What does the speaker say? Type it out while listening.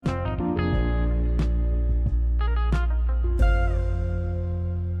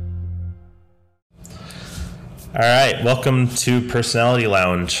All right, welcome to Personality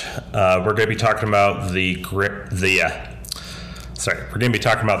Lounge. We're going to be talking about the growth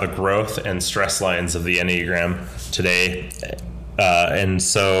and stress lines of the Enneagram today. And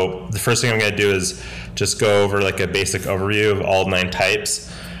so the first thing I'm going to do is just go over like a basic overview of all 9 types,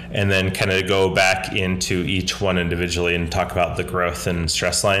 and then kind of go back into each one individually and talk about the growth and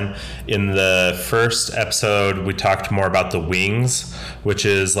stress line. In the first episode, we talked more about the wings, which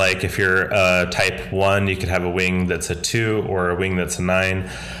is like if you're a type 1, you could have a wing that's a 2 or a wing that's a 9.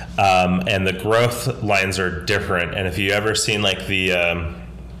 And the growth lines are different. And if you ever seen like the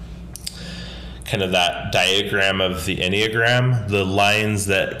kind of that diagram of the Enneagram, the lines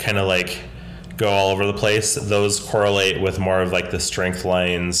that kind of like go all over the place, those correlate with more of like the strength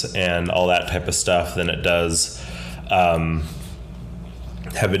lines and all that type of stuff than it does have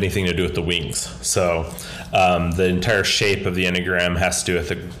anything to do with the wings. So the entire shape of the Enneagram has to do with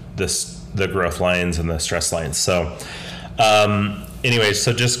the growth lines and the stress lines. So anyway,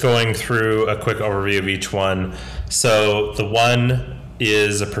 so just going through a quick overview of each one. So the 1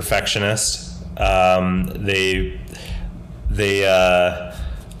 is a perfectionist. They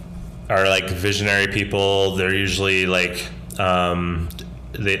are like visionary people. They're usually like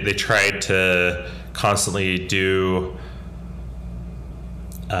they try to constantly do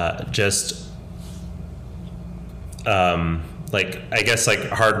like I guess like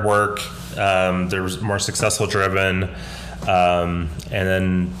hard work. They're more successful driven, and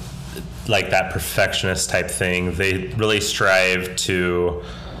then like that perfectionist type thing. They really strive to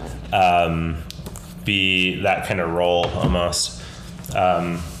be that kind of role almost.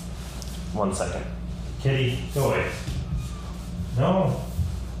 One second. Kitty, go away. No.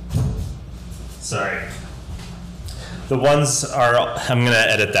 Sorry. The ones are, I'm going to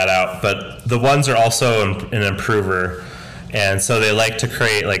edit that out, but the ones are also an improver. And so they like to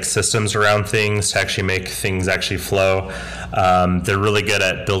create like systems around things to actually make things actually flow. They're really good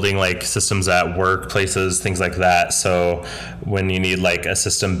at building like systems at workplaces, things like that. So when you need like a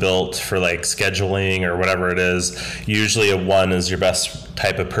system built for like scheduling or whatever it is, usually a 1 is your best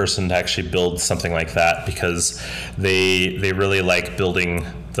type of person to actually build something like that, because they really like building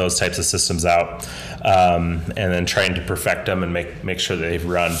those types of systems out, and then trying to perfect them and make sure that they've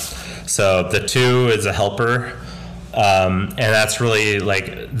run. So the 2 is a helper. And that's really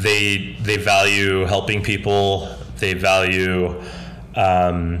like they value helping people. They value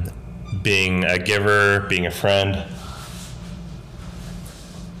being a giver, being a friend.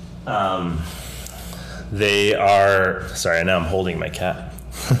 They are, sorry, now I'm holding my cat.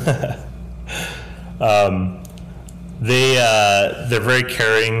 They're very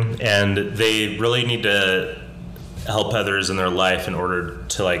caring, and they really need to help others in their life in order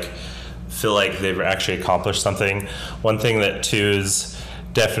to like feel like they've actually accomplished something. One thing that 2s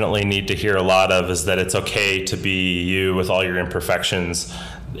definitely need to hear a lot of is that it's okay to be you with all your imperfections.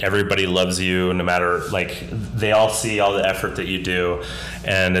 Everybody loves you no matter, like, they all see all the effort that you do,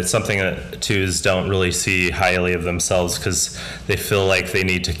 and it's something that 2s don't really see highly of themselves because they feel like they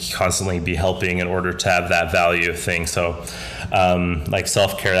need to constantly be helping in order to have that value thing. So like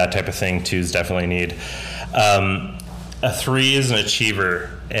self-care, that type of thing, 2s definitely need. A 3 is an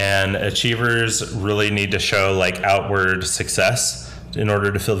achiever, and achievers really need to show like outward success in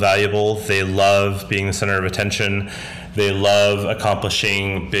order to feel valuable. They love being the center of attention. They love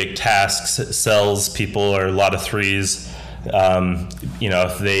accomplishing big tasks. Salespeople are a lot of 3s.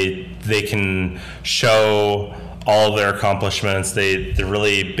 If they can show all of their accomplishments. They're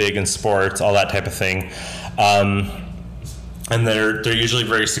really big in sports, all that type of thing. And they're usually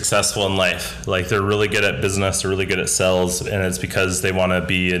very successful in life. Like, they're really good at business, they're really good at sales, and it's because they want to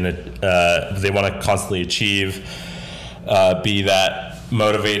be they want to constantly achieve, be that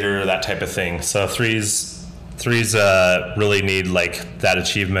motivator, that type of thing. So threes really need like that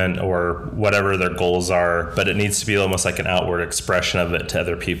achievement or whatever their goals are, but it needs to be almost like an outward expression of it to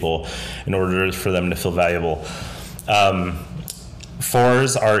other people in order for them to feel valuable.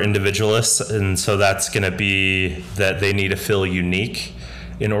 4s are individualists, and so that's going to be that they need to feel unique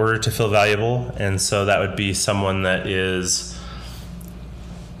in order to feel valuable. And so that would be someone that is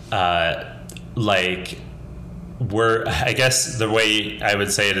I guess the way I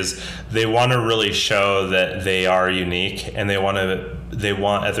would say it is they want to really show that they are unique, and they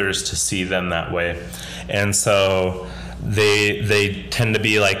want others to see them that way. And so They tend to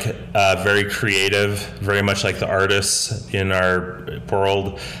be like very creative, very much like the artists in our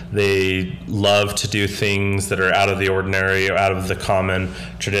world. They love to do things that are out of the ordinary, out of the common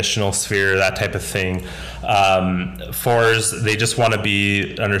traditional sphere, that type of thing. Fours, they just want to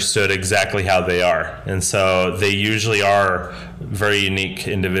be understood exactly how they are, and so they usually are very unique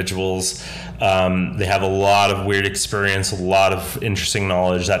individuals. They have a lot of weird experience, a lot of interesting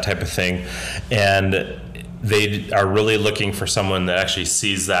knowledge, that type of thing, and they are really looking for someone that actually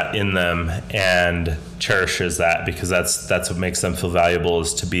sees that in them and cherishes that, because that's what makes them feel valuable,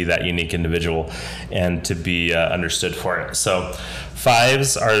 is to be that unique individual and to be understood for it. So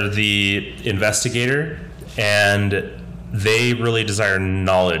fives are the investigator, and they really desire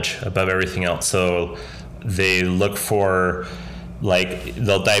knowledge above everything else. So they look for, like,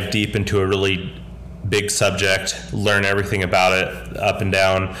 they'll dive deep into a really big subject, learn everything about it up and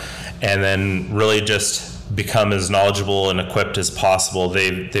down, and then really just become as knowledgeable and equipped as possible.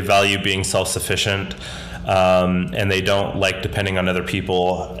 They value being self-sufficient, and they don't like depending on other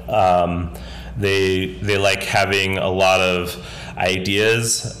people. They like having a lot of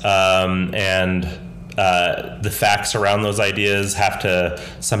ideas, and the facts around those ideas have to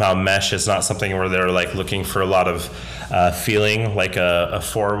somehow mesh. It's not something where they're like looking for a lot of feeling like a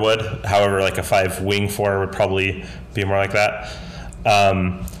four would. However, like a five wing four would probably be more like that.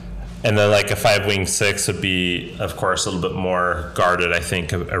 And then like a five wing six would be, of course, a little bit more guarded, I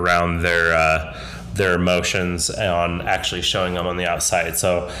think, around their emotions on actually showing them on the outside.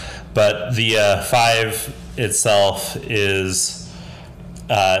 So, but the five itself is,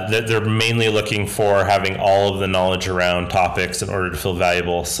 they're mainly looking for having all of the knowledge around topics in order to feel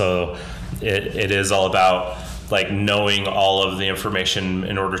valuable. So it is all about like knowing all of the information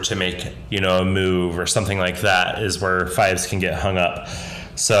in order to make, a move or something like that, is where fives can get hung up.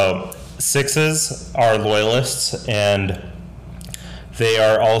 So sixes are loyalists, and they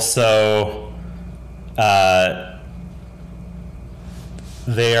are also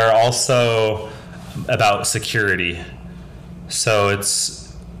about security. So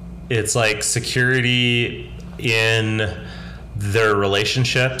it's like security in their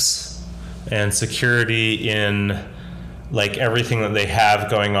relationships and security in like everything that they have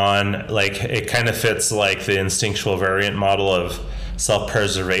going on. Like it kind of fits like the instinctual variant model of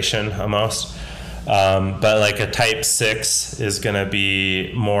self-preservation almost. But like a type 6 is going to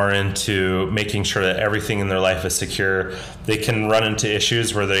be more into making sure that everything in their life is secure. They can run into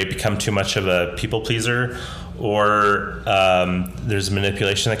issues where they become too much of a people pleaser, or there's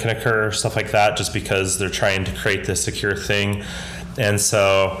manipulation that can occur, stuff like that, just because they're trying to create this secure thing. And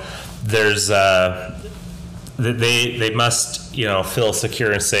so there's they must feel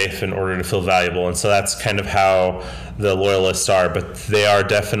secure and safe in order to feel valuable. And so that's kind of how the loyalists are, but they are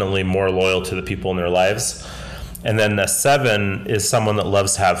definitely more loyal to the people in their lives. And then the 7 is someone that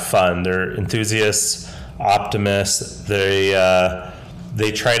loves to have fun. They're enthusiasts, optimists. They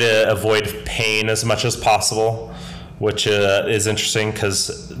try to avoid pain as much as possible, which is interesting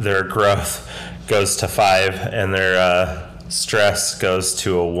because their growth goes to 5 and their stress goes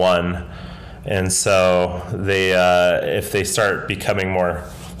to a 1. And so they, if they start becoming more,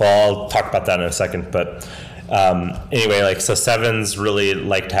 well, I'll talk about that in a second, but anyway, like, so 7s really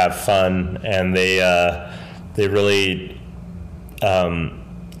like to have fun, and they really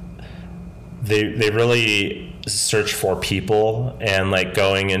they really search for people, and like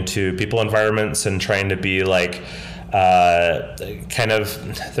going into people environments and trying to be like kind of,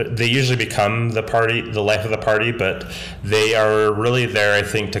 they usually become the life of the party, but they are really there, I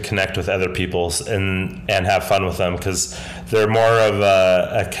think, to connect with other people and have fun with them, because they're more of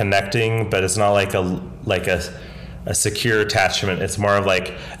a connecting, but it's not like a secure attachment. It's more of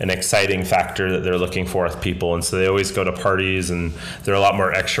like an exciting factor that they're looking for with people, and so they always go to parties, and they're a lot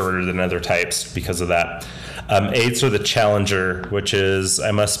more extroverted than other types because of that. 8s are the challenger, which is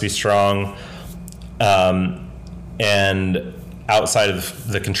I must be strong and outside of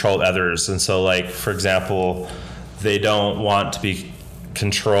the control of others. And so, like, for example, they don't want to be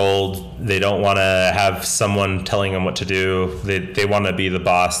controlled. They don't want to have someone telling them what to do. They want to be the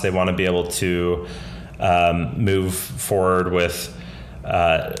boss. They want to be able to move forward with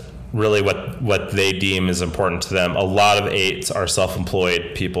really what they deem is important to them. A lot of 8s are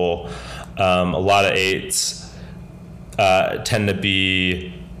self-employed people. A lot of 8s tend to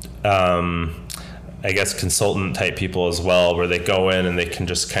be I guess consultant type people as well, where they go in and they can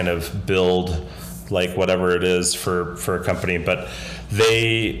just kind of build like whatever it is for a company. But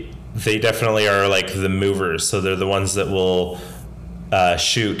they definitely are like the movers. So they're the ones that will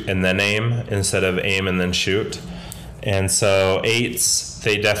shoot and then aim instead of aim and then shoot. And so 8s,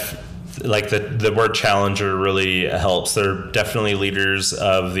 like the word challenger really helps. They're definitely leaders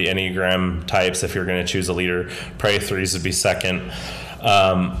of the Enneagram types. If you're going to choose a leader, probably 3s would be second.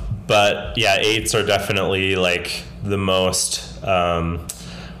 But yeah, 8s are definitely like the most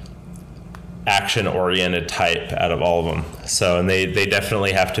action-oriented type out of all of them. So, and they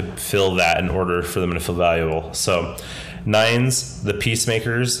definitely have to feel that in order for them to feel valuable. So 9s, the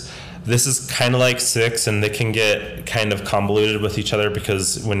peacemakers. This is kind of like 6, and they can get kind of convoluted with each other,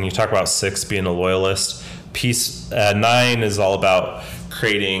 because when you talk about 6 being a loyalist, 9 is all about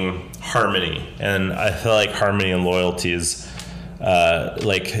creating harmony. And I feel like harmony and loyalty is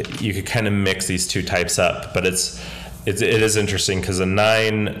like you could kind of mix these two types up, but it is interesting, because a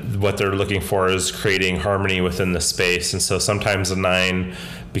 9, what they're looking for is creating harmony within the space. And so sometimes a 9,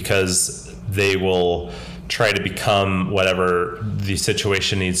 because they will try to become whatever the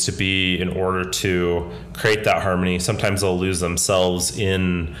situation needs to be in order to create that harmony, sometimes they'll lose themselves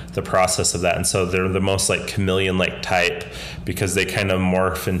in the process of that. And so they're the most like chameleon-like type, because they kind of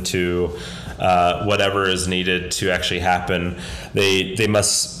morph into whatever is needed to actually happen. They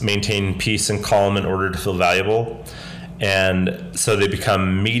must maintain peace and calm in order to feel valuable. And so they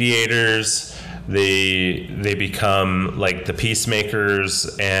become mediators, they become like the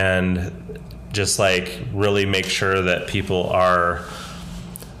peacemakers, and just like really make sure that people are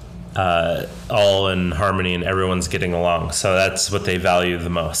all in harmony and everyone's getting along. So that's what they value the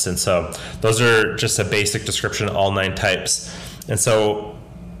most. And so those are just a basic description of all 9 types. And so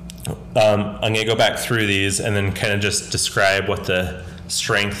I'm going to go back through these and then kind of just describe what the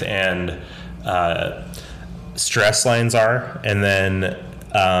strength and stress lines are, and then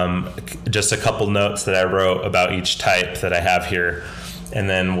just a couple notes that I wrote about each type that I have here, and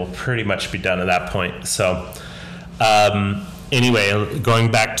then we'll pretty much be done at that point. So anyway,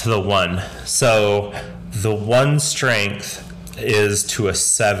 going back to the 1. So the 1 strength is to a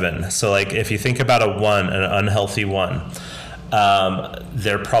 7. So like if you think about a 1, an unhealthy 1,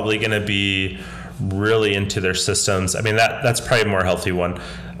 they're probably going to be really into their systems. I mean, that's probably a more healthy 1.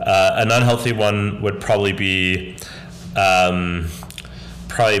 An unhealthy 1 would probably be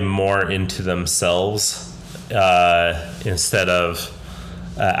probably more into themselves instead of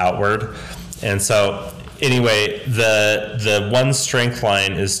outward. And so anyway, the 1 strength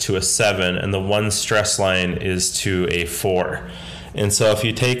line is to a 7, and the 1 stress line is to a 4. And so if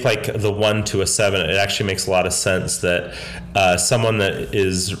you take like the 1 to a 7, it actually makes a lot of sense that someone that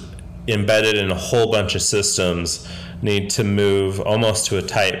is embedded in a whole bunch of systems need to move almost to a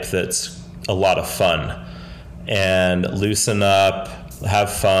type that's a lot of fun, and loosen up,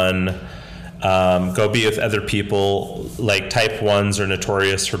 have fun, go be with other people. Like type 1s are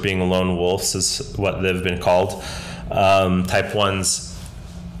notorious for being lone wolves, is what they've been called. Type 1s,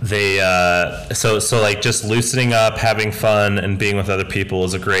 they so like just loosening up, having fun, and being with other people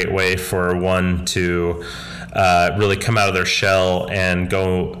is a great way for 1 to really come out of their shell and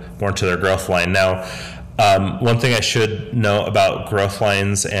go more into their growth line. Now, one thing I should know about growth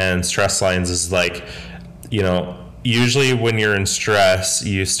lines and stress lines is, like, you know, usually when you're in stress,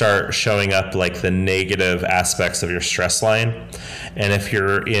 you start showing up like the negative aspects of your stress line. And if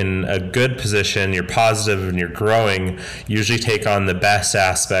you're in a good position, you're positive and you're growing, you usually take on the best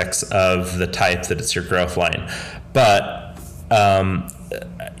aspects of the type that it's your growth line. But,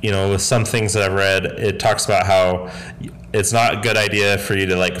 you know, with some things that I've read, it talks about how it's not a good idea for you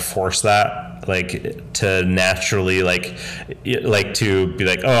to like force that, like to naturally like to be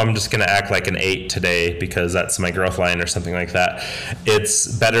like, oh, I'm just going to act like an 8 today because that's my growth line or something like that. It's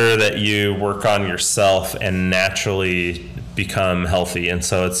better that you work on yourself and naturally become healthy. And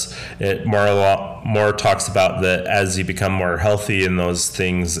so it more talks about that as you become more healthy in those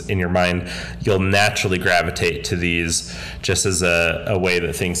things in your mind, you'll naturally gravitate to these just as a way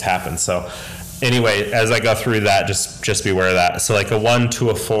that things happen. So anyway, as I go through that, just be aware of that. So like a 1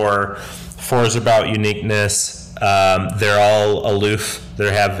 to a 4. 4 is about uniqueness. They're all aloof.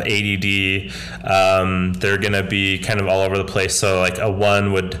 They have ADD. They're going to be kind of all over the place. So like a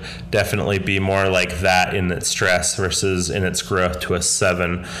 1 would definitely be more like that in its stress versus in its growth to a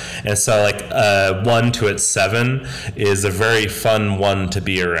 7. And so like a 1 to its 7 is a very fun 1 to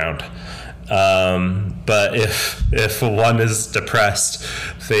be around. But if 1 is depressed,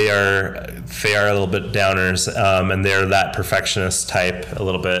 they are a little bit downers, and they're that perfectionist type a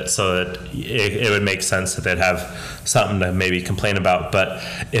little bit. So that it would make sense that they'd have something to maybe complain about. But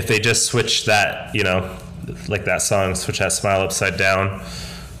if they just switch that, you know, like that song, switch that smile upside down,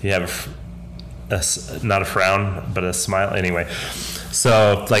 you have not a frown, but a smile. Anyway,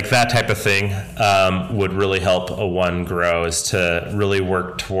 so like that type of thing would really help a 1 grow, is to really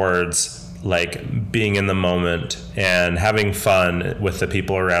work towards like being in the moment and having fun with the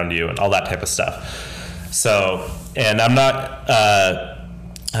people around you and all that type of stuff. So, and I'm not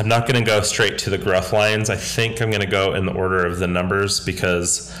going to go straight to the growth lines. I think I'm going to go in the order of the numbers,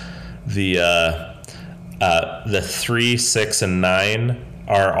 because the 3, 6, and 9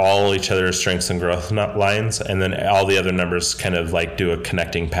 are all each other's strengths and growth lines, and then all the other numbers kind of like do a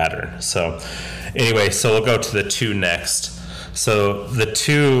connecting pattern. So anyway, so we'll go to the 2 next. So the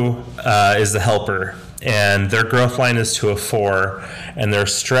 2 is the helper, and their growth line is to a 4, and their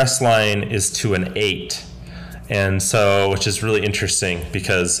stress line is to an 8. And so, which is really interesting,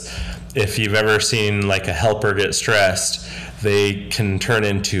 because if you've ever seen like a helper get stressed, they can turn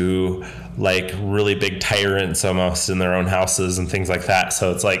into like really big tyrants almost in their own houses and things like that.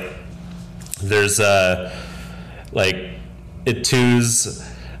 So it's like there's twos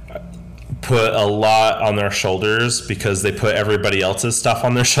put a lot on their shoulders because they put everybody else's stuff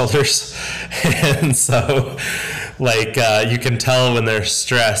on their shoulders. And so like you can tell when they're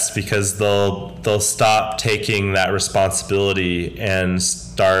stressed, because they'll stop taking that responsibility and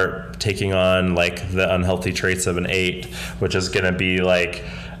start taking on like the unhealthy traits of an 8, which is going to be like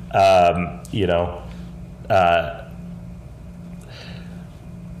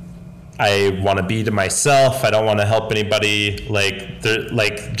I want to be to myself. I don't want to help anybody.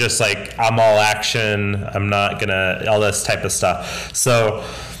 Just like I'm all action. I'm not gonna, all this type of stuff. So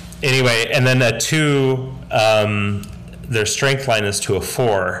anyway, and then a 2, their strength line is to a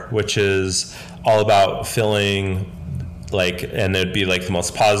 4, which is all about feeling like, and it'd be like the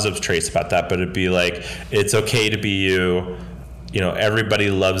most positive traits about that, but it'd be like, it's okay to be you. You know, everybody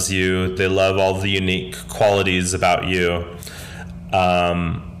loves you. They love all the unique qualities about you.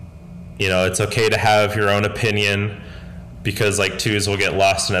 You know, it's okay to have your own opinion, because like 2s will get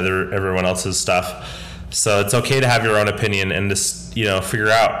lost in everyone else's stuff. So it's okay to have your own opinion and just, you know, figure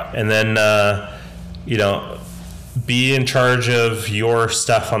out. And then, you know, be in charge of your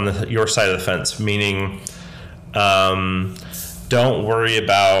stuff on your side of the fence, meaning don't worry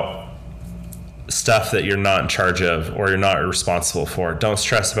about stuff that you're not in charge of or you're not responsible for. Don't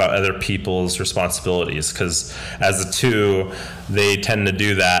stress about other people's responsibilities, because as a 2, they tend to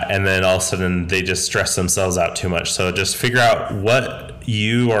do that, and then all of a sudden they just stress themselves out too much. So just figure out what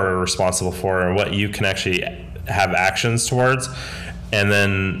you are responsible for and what you can actually have actions towards, and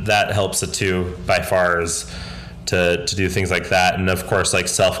then that helps a 2 by far, is to do things like that. And of course, like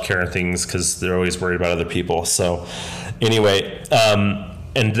self-care and things, because they're always worried about other people. So anyway,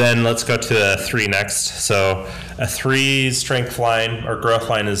 and then let's go to the 3 next. So a 3 strength line or growth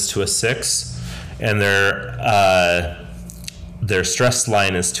line is to a 6, and their stress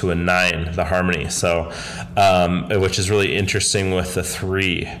line is to a 9, the harmony. So, which is really interesting with the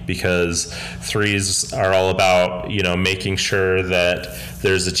 3, because 3s are all about, you know, making sure that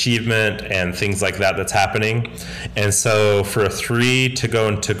there's achievement and things like that that's happening. And so for a 3 to go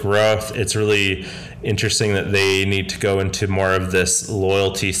into growth, it's really interesting that they need to go into more of this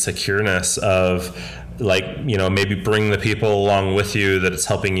loyalty, secureness of, like, you know, maybe bring the people along with you that it's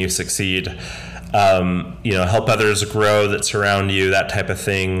helping you succeed. You know, help others grow that surround you, that type of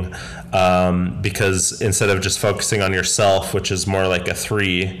thing. Because instead of just focusing on yourself, which is more like a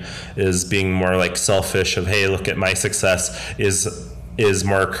 3, is being more like selfish of, hey, look at my success, is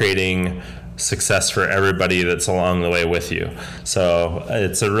more creating success for everybody that's along the way with you. So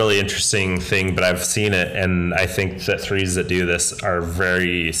it's a really interesting thing, but I've seen it, and I think that 3s that do this are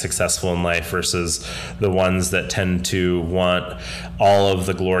very successful in life versus the ones that tend to want all of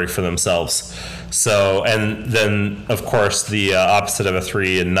the glory for themselves. So, and then of course the opposite of a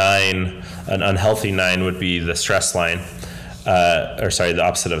 3 and 9, an unhealthy 9 would be the stress line, the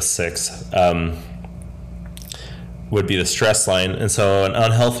opposite of 6. Would be the stress line. And so an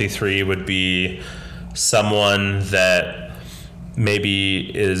unhealthy 3 would be someone that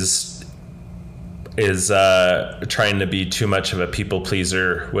maybe is trying to be too much of a people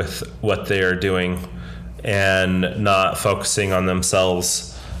pleaser with what they are doing and not focusing on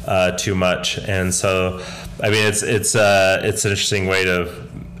themselves too much. And so, I mean, it's an interesting way to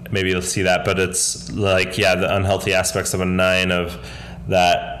maybe see that, but it's like, yeah, the unhealthy aspects of a 9, of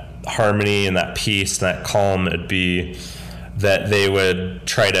that harmony and that peace and that calm, it'd be that they would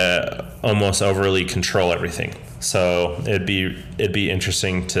try to almost overly control everything. So it'd be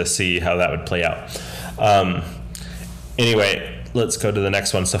interesting to see how that would play out. Anyway, let's go to the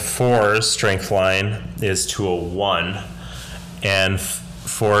next one. So 4's strength line is to a 1, and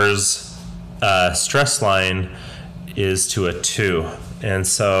 4's stress line is to a 2. And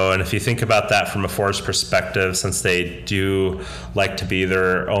so, and if you think about that from a 4's perspective, since they do like to be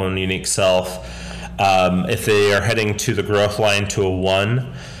their own unique self, if they are heading to the growth line to a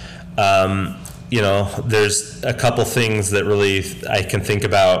 1, There's a couple things that really I can think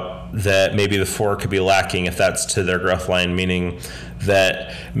about that maybe the 4 could be lacking if that's to their growth line, meaning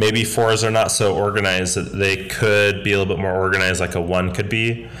that maybe 4s are not so organized, that they could be a little bit more organized like a 1 could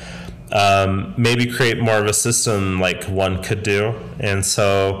be. Maybe create more of a system like 1 could do. And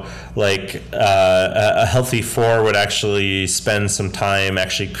so like a healthy 4 would actually spend some time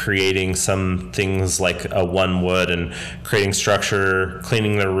actually creating some things like a 1 would, and creating structure,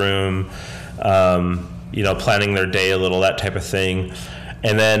 cleaning their room, planning their day a little, that type of thing.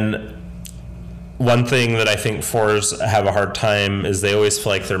 And then one thing that I think 4s have a hard time is they always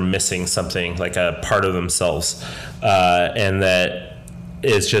feel like they're missing something, like a part of themselves, and that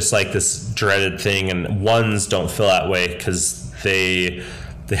it's just like this dreaded thing. And 1s don't feel that way because they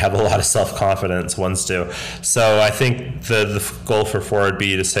have a lot of self-confidence. 1s do. So I think the goal for 4 would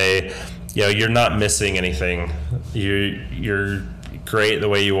be to say, you're not missing anything. You're great the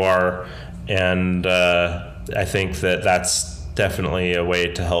way you are. And I think that's definitely a way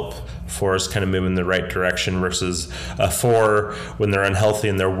to help 4s kind of move in the right direction, versus a 4 when they're unhealthy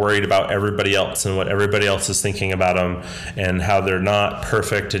and they're worried about everybody else and what everybody else is thinking about them and how they're not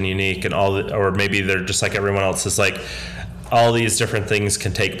perfect and unique and or maybe they're just like everyone else. It's like all these different things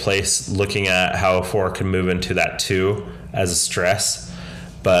can take place, looking at how a 4 can move into that 2 as a stress.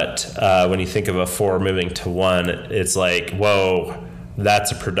 But when you think of a 4 moving to 1, it's like, whoa,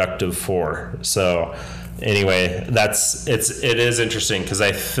 that's a productive 4. So anyway, it is interesting because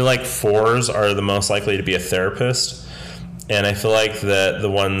I feel like 4s are the most likely to be a therapist, and I feel like the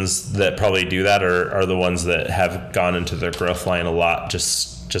ones that probably do that are the ones that have gone into their growth line a lot,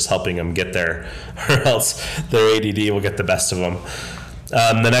 just helping them get there, or else their ADD will get the best of them.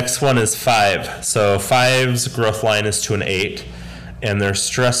 The next one is 5. So 5's growth line is to an 8, and their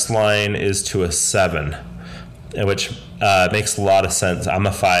stress line is to a 7, which makes a lot of sense. I'm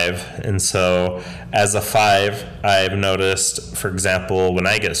a 5, and so as a 5, I've noticed, for example, when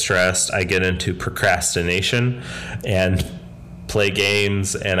I get stressed, I get into procrastination and play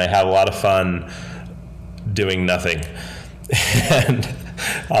games, and I have a lot of fun doing nothing. And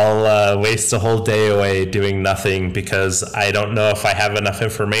I'll waste a whole day away doing nothing because I don't know if I have enough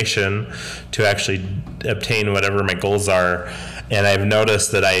information to actually obtain whatever my goals are. And I've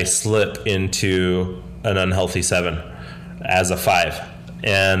noticed that I slip into an unhealthy 7 as a 5.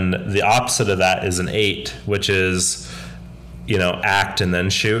 And the opposite of that is an 8, which is, act and then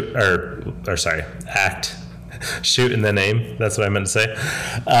shoot, act, shoot and then aim. That's what I meant to say.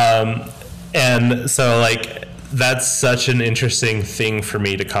 And so like, that's such an interesting thing for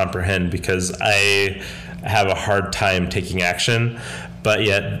me to comprehend, because I have a hard time taking action, but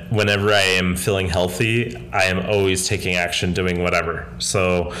yet whenever I am feeling healthy, I am always taking action, doing whatever.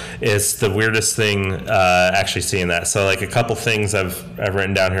 So it's the weirdest thing actually seeing that. So like a couple things I've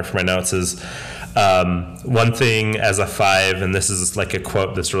written down here for my notes is one thing as a 5, and this is like a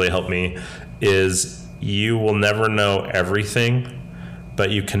quote that's really helped me, is you will never know everything, but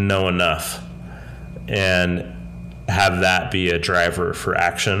you can know enough, and have that be a driver for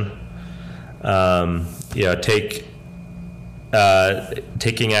action.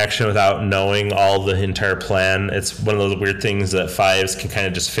 Taking action without knowing all the entire plan. It's one of those weird things that 5s can kind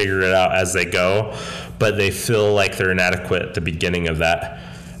of just figure it out as they go, but they feel like they're inadequate at the beginning of that.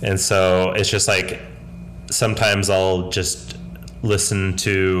 And so it's just like, sometimes I'll just listen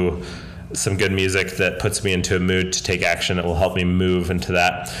to some good music that puts me into a mood to take action. It will help me move into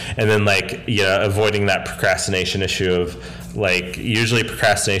that. And then avoiding that procrastination issue of like, usually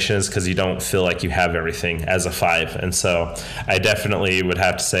procrastination is because you don't feel like you have everything as a 5. And so I definitely would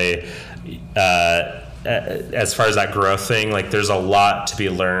have to say, as far as that growth thing, like there's a lot to be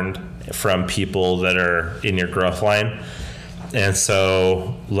learned from people that are in your growth line. And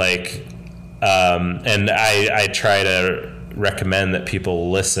so and I try to recommend that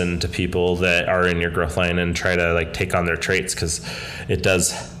people listen to people that are in your growth line and try to take on their traits, because it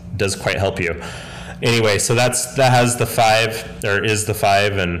does quite help you. Anyway, so that has the 5, or is the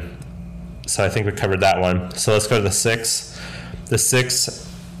 5, and so I think we covered that one. So let's go to the 6. The 6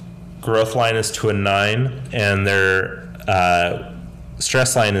 growth line is to a 9, and their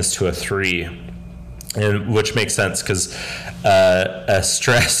stress line is to a 3, and which makes sense because a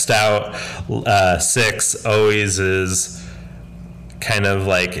stressed out 6 always is kind of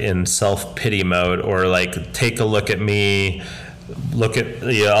like in self-pity mode, or like, take a look at me, look at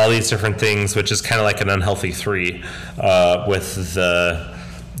all these different things, which is kind of like an unhealthy 3 with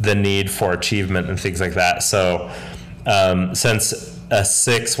the need for achievement and things like that. So since a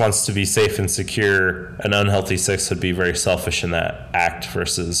 6 wants to be safe and secure. An unhealthy 6 would be very selfish in that act,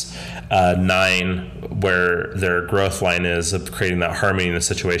 versus 9, where their growth line is of creating that harmony in the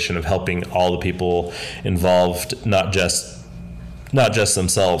situation, of helping all the people involved, not just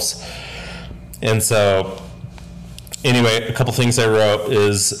themselves. And so anyway, a couple things I wrote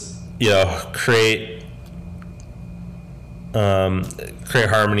is, create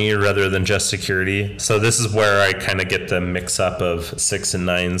harmony rather than just security. So this is where I kind of get the mix up of 6 and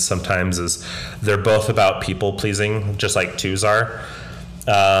 9 sometimes, is they're both about people pleasing, just like 2s are.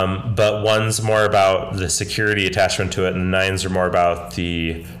 But 1's more about the security attachment to it, and 9s are more about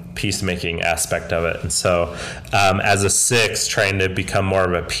the peacemaking aspect of it. And so as a 6, trying to become more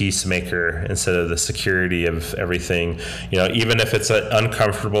of a peacemaker instead of the security of everything, even if it's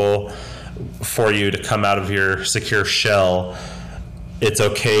uncomfortable for you to come out of your secure shell, it's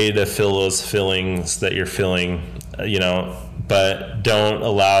okay to feel those feelings that you're feeling, but don't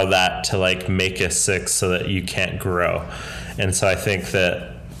allow that to like make a 6 so that you can't grow. And so I think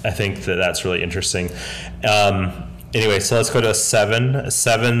that that's really interesting. Anyway, so let's go to a 7.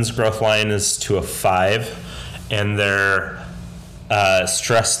 7's growth line is to a 5, and their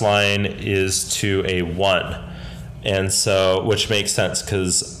stress line is to a 1. And so, which makes sense,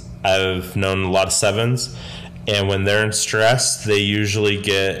 because I've known a lot of 7s, and when they're in stress, they usually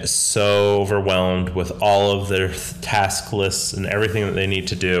get so overwhelmed with all of their task lists and everything that they need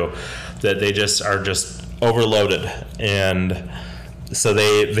to do that they just are just overloaded. And so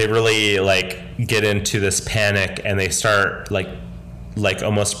they really like get into this panic, and they start like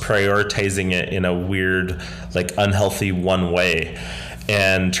almost prioritizing it in a weird, like unhealthy one way,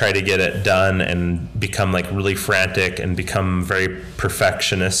 and try to get it done and become like really frantic and become very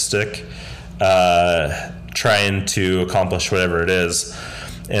perfectionistic, trying to accomplish whatever it is.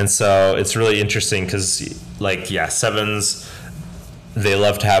 And so it's really interesting because 7s, they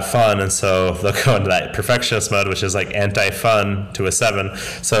love to have fun, and so they'll go into that perfectionist mode, which is like anti-fun to a 7.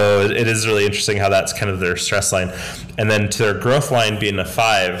 So it is really interesting how that's kind of their stress line. And then to their growth line being a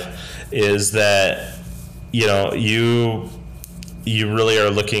 5 is that, you really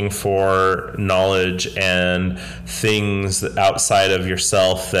are looking for knowledge and things outside of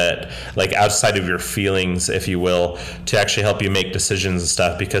yourself, that like outside of your feelings, if you will, to actually help you make decisions and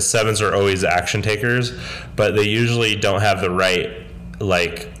stuff, because 7s are always action takers, but they usually don't have the right,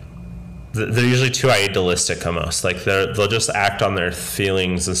 they're usually too idealistic almost. Like they'll just act on their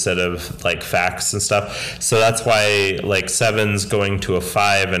feelings instead of like facts and stuff. So that's why like 7s going to a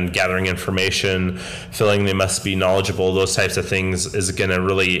 5 and gathering information, feeling they must be knowledgeable, those types of things is going to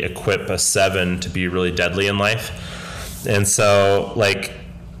really equip a 7 to be really deadly in life. And so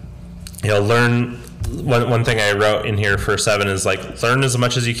learn. One thing I wrote in here for 7 is learn as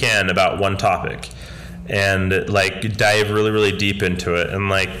much as you can about one topic, and dive really, really deep into it, and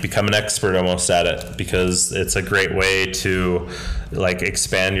become an expert almost at it, because it's a great way to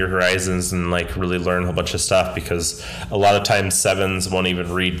expand your horizons and really learn a whole bunch of stuff, because a lot of times 7s won't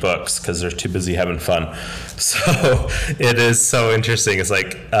even read books because they're too busy having fun. So it is so interesting. It's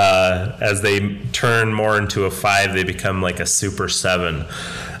as they turn more into a 5, they become a super 7.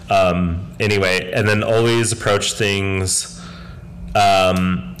 Anyway, and then always approach things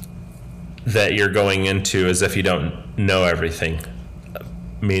that you're going into as if you don't know everything.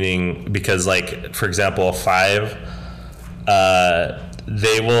 Meaning, because for example, a 5,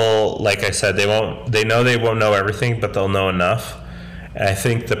 they will, like I said, they know they won't know everything, but they'll know enough. And I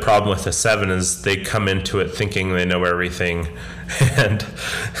think the problem with a 7 is they come into it thinking they know everything, and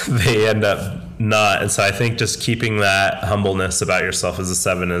they end up not. And so I think just keeping that humbleness about yourself as a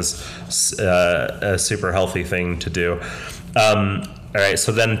 7 is a super healthy thing to do. All right,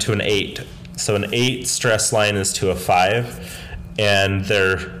 so then to an 8. So an 8 stress line is to a 5, and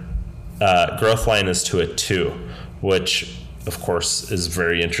their growth line is to a 2, which of course is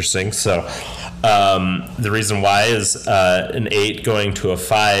very interesting. So the reason why is an 8 going to a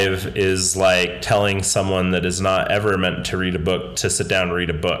 5 is like telling someone that is not ever meant to read a book to sit down and read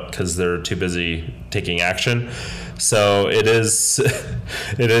a book because they're too busy taking action. So it is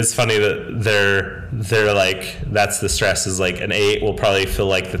funny that they're that's the stress, is an 8 will probably feel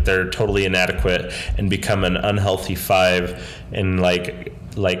that they're totally inadequate and become an unhealthy 5 and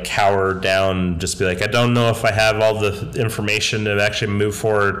cower down, just be I don't know if I have all the information to actually move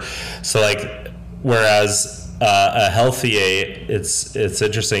forward. So whereas a healthy 8, it's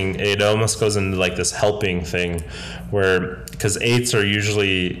interesting, it almost goes into this helping thing, where because 8s are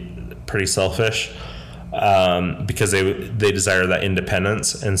usually pretty selfish, because they desire that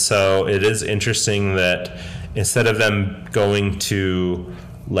independence. And so it is interesting that instead of them going to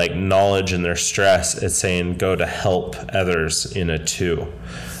like knowledge in their stress, it's saying go to help others in a 2.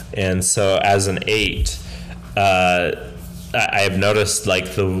 And so as an 8, I've noticed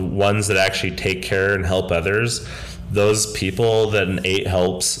like the ones that actually take care and help others, those people that an 8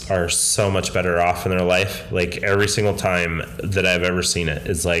 helps are so much better off in their life. Like every single time that I've ever seen it,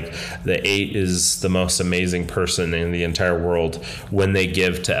 it's like the 8 is the most amazing person in the entire world when they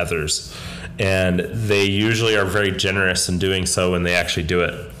give to others. And they usually are very generous in doing so when they actually do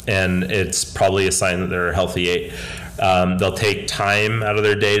it. And it's probably a sign that they're a healthy 8. They'll take time out of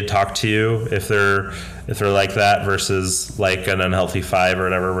their day to talk to you if they're like that, versus like an unhealthy 5 or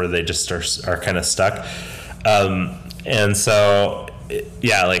whatever, where they just are kind of stuck. And so,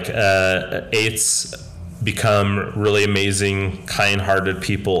 yeah, like 8s become really amazing, kind-hearted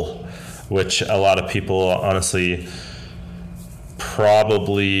people, which a lot of people honestly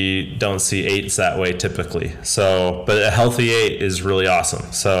probably don't see 8s that way typically. So, but a healthy 8 is really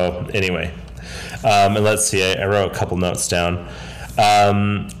awesome. So anyway, and let's see, I wrote a couple notes down.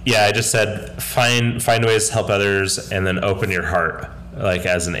 Yeah, I just said find ways to help others, and then open your heart, like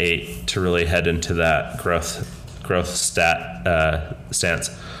as an 8, to really head into that growth stance.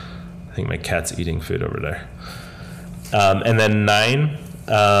 I think my cat's eating food over there. And then 9.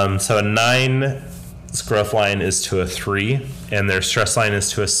 So a 9's growth line is to a 3, and their stress line is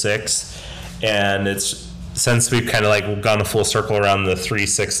to a 6. And it's, since we've kind of like gone a full circle around the 3,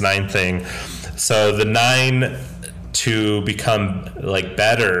 6, 9 thing, so the 9 to become like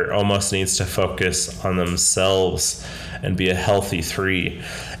better almost needs to focus on themselves and be a healthy 3,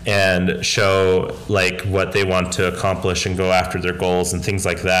 and show like what they want to accomplish and go after their goals and things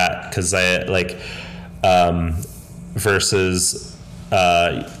like that. Because I like versus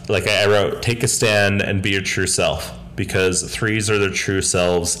like I wrote, take a stand and be your true self, because 3s are their true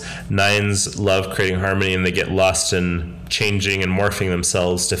selves. 9s love creating harmony, and they get lost in changing and morphing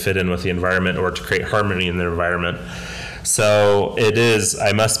themselves to fit in with the environment or to create harmony in their environment. So it is,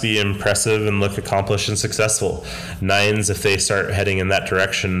 I must be impressive and look accomplished and successful. 9s, if they start heading in that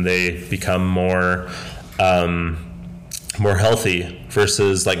direction, they become more healthy,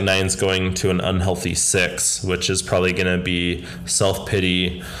 versus like 9s going to an unhealthy 6, which is probably going to be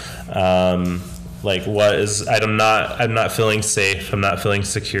self-pity. Like what is, I'm not feeling safe. I'm not feeling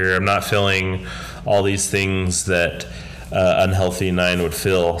secure. I'm not feeling all these things that unhealthy 9 would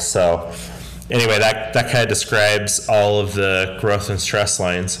feel. So anyway, that kind of describes all of the growth and stress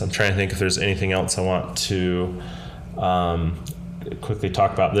lines. I'm trying to think if there's anything else I want to quickly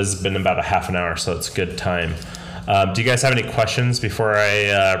talk about. This has been about a half an hour, so it's a good time. Do you guys have any questions before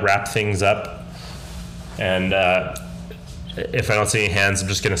I wrap things up? And if I don't see any hands, I'm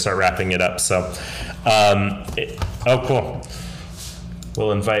just going to start wrapping it up. So, oh, cool.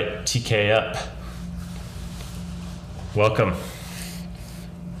 We'll invite TK up. Welcome.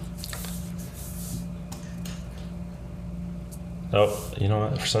 Oh, you know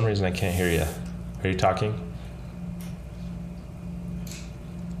what? For some reason, I can't hear you. Are you talking?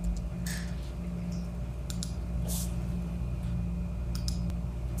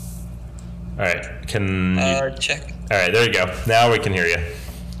 All right. Can you... Check. All right, there you go. Now we can hear you.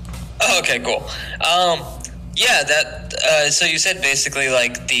 Oh, okay, cool. Yeah, that. So you said basically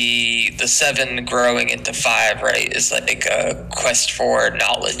like the 7 growing into 5, right? Is like a quest for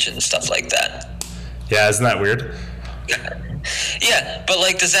knowledge and stuff like that. Yeah, isn't that weird? Yeah, but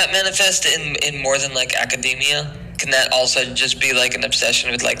like, does that manifest in more than like academia? Can that also just be like an obsession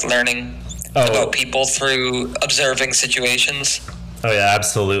with like learning about people through observing situations? Oh yeah,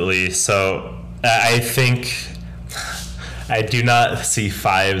 absolutely. So I think I do not see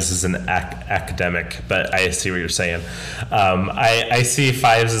 5s as an academic, but I see what you're saying. I see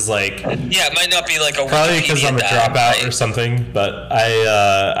 5s as like, yeah, it might not be like a probably Wikipedia because I'm a dropout, right? or something. But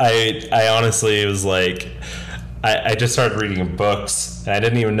I honestly was like, I just started reading books, and I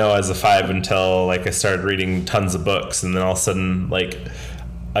didn't even know I was a 5 until like I started reading tons of books, and then all of a sudden like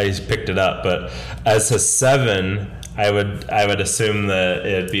I picked it up. But as a 7, I would assume that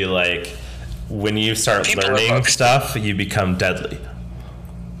it'd be like when you start learning stuff, you become deadly.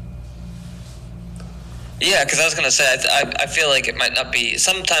 Yeah, because I was going to say, I feel like it might not be,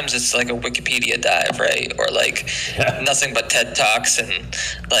 sometimes it's like a Wikipedia dive, right? Or like nothing but TED Talks and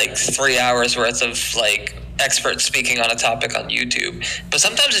like 3 hours worth of like experts speaking on a topic on YouTube. But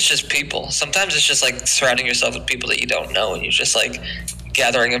sometimes it's just people. Sometimes it's just like surrounding yourself with people that you don't know, and you're just like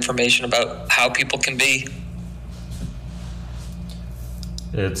gathering information about how people can be.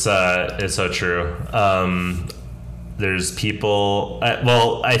 It's so true. There's people,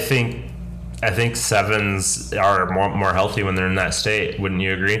 well, I think 7s are more healthy when they're in that state. Wouldn't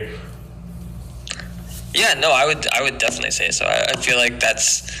you agree? Yeah, no, I would definitely say so. I feel like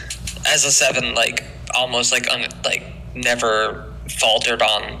that's, as a 7, like almost like like never faltered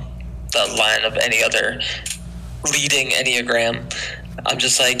on the line of any other leading Enneagram. I'm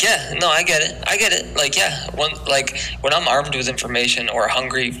just like, yeah, no, I get it. Like, yeah, when I'm armed with information or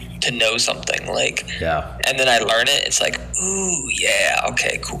hungry to know something, like, Yeah. and then I learn it, it's like, ooh, yeah,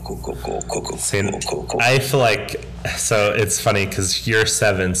 okay, cool. See, I feel like, so it's funny because you're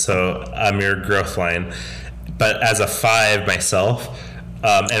 7, so I'm your growth line, but as a 5 myself,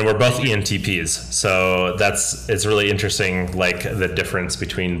 and we're both ENTPs, so it's really interesting, like the difference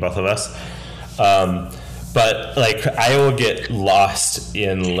between both of us. But like I will get lost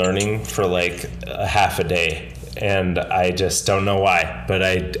in learning for like a half a day, and I just don't know why.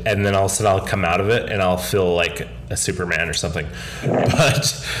 And then all of a sudden I'll come out of it and I'll feel like a Superman or something.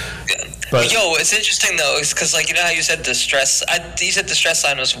 But yo, it's interesting though, because like, you know how you said you said the stress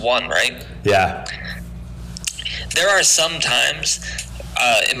sign was 1, right? yeah, There are some times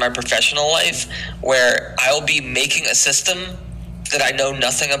in my professional life where I'll be making a system that I know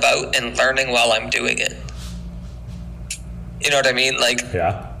nothing about and learning while I'm doing it. You know what I mean? Like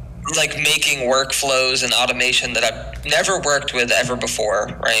making workflows and automation that I've never worked with ever before,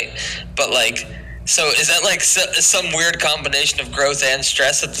 right? But like, so is that like some weird combination of growth and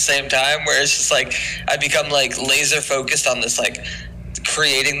stress at the same time, where it's just like I become like laser focused on this, like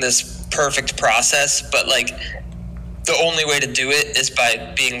creating this perfect process, but like the only way to do it is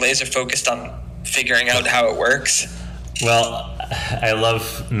by being laser focused on figuring out how it works. Well, I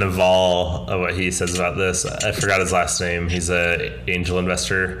love Naval, what he says about this. I forgot his last name. He's a angel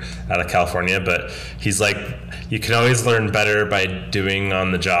investor out of California, but he's like, you can always learn better by doing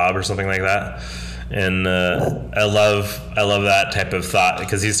on the job or something like that. And I love that type of thought,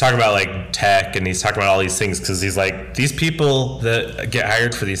 because he's talking about like tech, and he's talking about all these things, because he's like, these people that get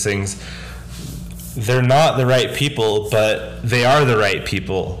hired for these things, they're not the right people, but they are the right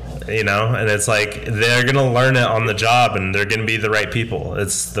people. You know, and it's like they're gonna learn it on the job, and they're gonna be the right people.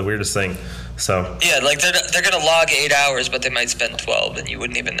 It's the weirdest thing. So yeah, like they're gonna log 8 hours, but they might spend 12, and you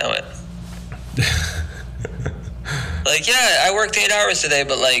wouldn't even know it. Like, yeah, I worked 8 hours today,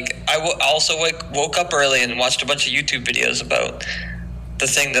 but like I also woke up early and watched a bunch of YouTube videos about the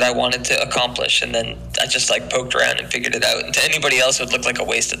thing that I wanted to accomplish, and then I just like poked around and figured it out. And to anybody else, it would look like a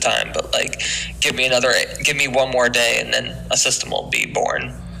waste of time, but like give me one more day, and then a system will be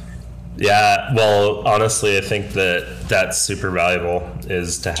born. yeah, well, honestly, I think that's super valuable,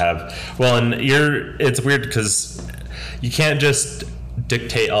 is to have, well, and it's weird because you can't just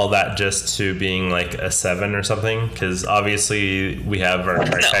dictate all that just to being like a 7 or something, because obviously we have our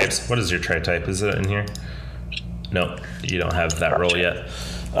tri-types. What is your tri-type? Is it in here? No, you don't have that role yet.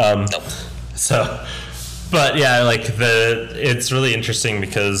 Nope. So, but yeah, like it's really interesting,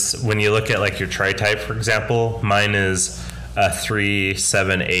 because when you look at like your tri-type, for example, mine is a 3,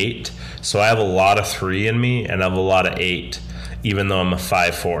 7, 8. So I have a lot of 3 in me, and I have a lot of 8, even though I'm a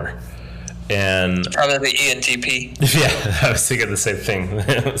 5, 4. And probably ENTP. Yeah, I was thinking the same thing.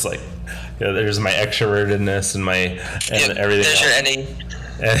 It was like, yeah, there's my extrovertedness and everything. There's your any.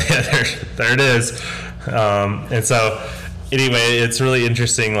 There it is. And so, anyway, it's really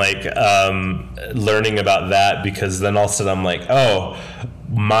interesting, like learning about that, because then all of a sudden I'm like, oh,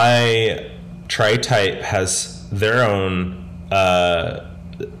 my tri-type has their own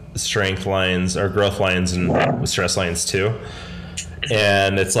strength lines or growth lines and stress lines too.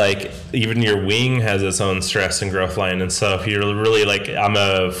 And it's like even your wing has its own stress and growth line. And so if you're really like, I'm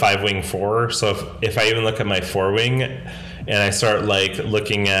a 5 wing 4, so if I even look at my 4 wing and I start like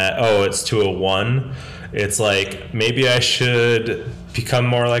looking at, oh, it's to a 1, it's like maybe I should become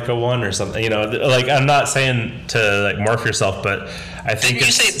more like a 1 or something, you know. Like, I'm not saying to like morph yourself, but I think didn't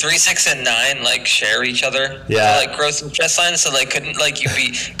you say 3, 6, and 9 like share each other? Yeah, like growth and stress lines. So like couldn't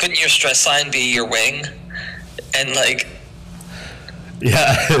your stress line be your wing? And like,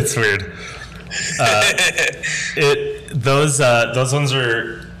 yeah, it's weird. Those ones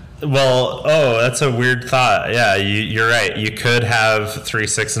are, well, oh, that's a weird thought. Yeah, you're right. You could have 3,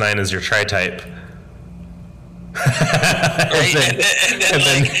 6, 9 as your tri-type. Right? and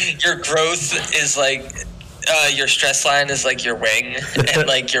then like your growth is like your stress line is like your wing, and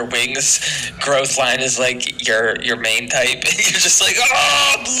like your wing's growth line is like your main type. And you're just like,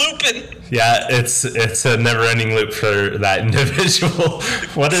 oh, I'm looping. Yeah, it's a never-ending loop for that individual.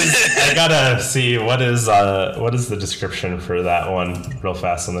 I gotta see what is the description for that one real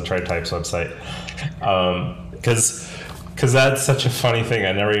fast on the tri-types website, because that's such a funny thing.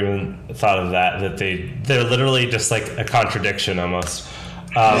 I never even thought of that they're literally just like a contradiction almost.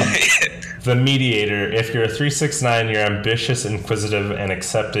 The mediator. If you're a 369, you're ambitious, inquisitive, and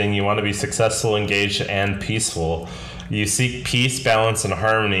accepting. You want to be successful, engaged, and peaceful. You seek peace, balance, and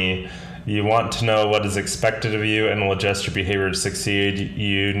harmony. You want to know what is expected of you and will adjust your behavior to succeed.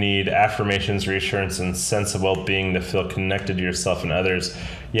 You need affirmations, reassurance, and sense of well-being to feel connected to yourself and others.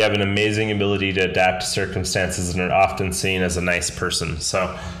 You have an amazing ability to adapt to circumstances and are often seen as a nice person.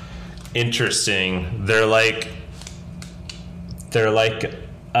 So, interesting. They're like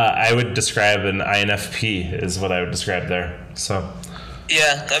I would describe an INFP is what I would describe there. So.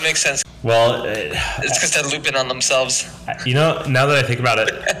 Yeah, that makes sense. Well, it's because they're looping on themselves. Now that I think about it,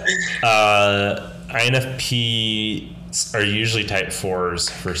 INFPs are usually type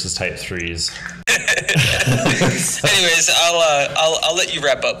 4s versus type 3s. Anyways, I'll let you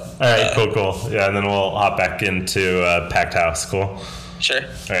wrap up. All right, cool. Yeah, and then we'll hop back into Packed House. Cool. Sure.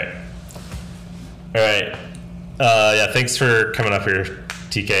 All right. Yeah, thanks for coming up here,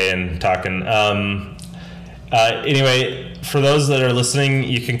 TK, and talking. Anyway, for those that are listening,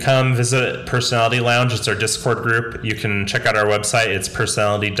 you can come visit Personality Lounge. It's our Discord group. You can check out our website. It's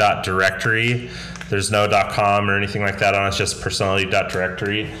personality.directory. There's no .com or anything like that on it. It's just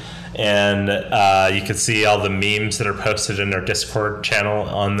personality.directory. And you can see all the memes that are posted in our Discord channel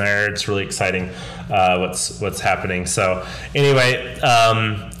on there. It's really exciting what's happening. So anyway,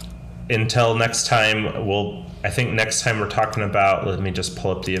 until next time, I think next time we're talking about, let me just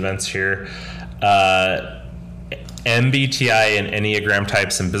pull up the events here. MBTI and Enneagram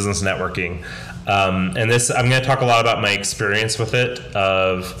types and business networking. And this, I'm going to talk a lot about my experience with it,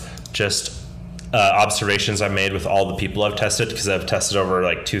 of just observations I've made with all the people I've tested, because I've tested over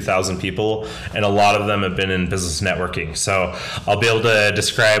like 2,000 people, and a lot of them have been in business networking. So I'll be able to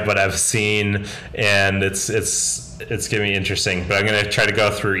describe what I've seen, and it's going to be interesting. But I'm going to try to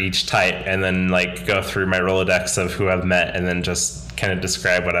go through each type and then like go through my Rolodex of who I've met, and then just kind of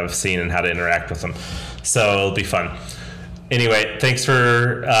describe what I've seen and how to interact with them. So it'll be fun. Anyway, thanks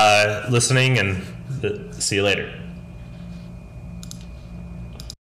for listening, and see you later.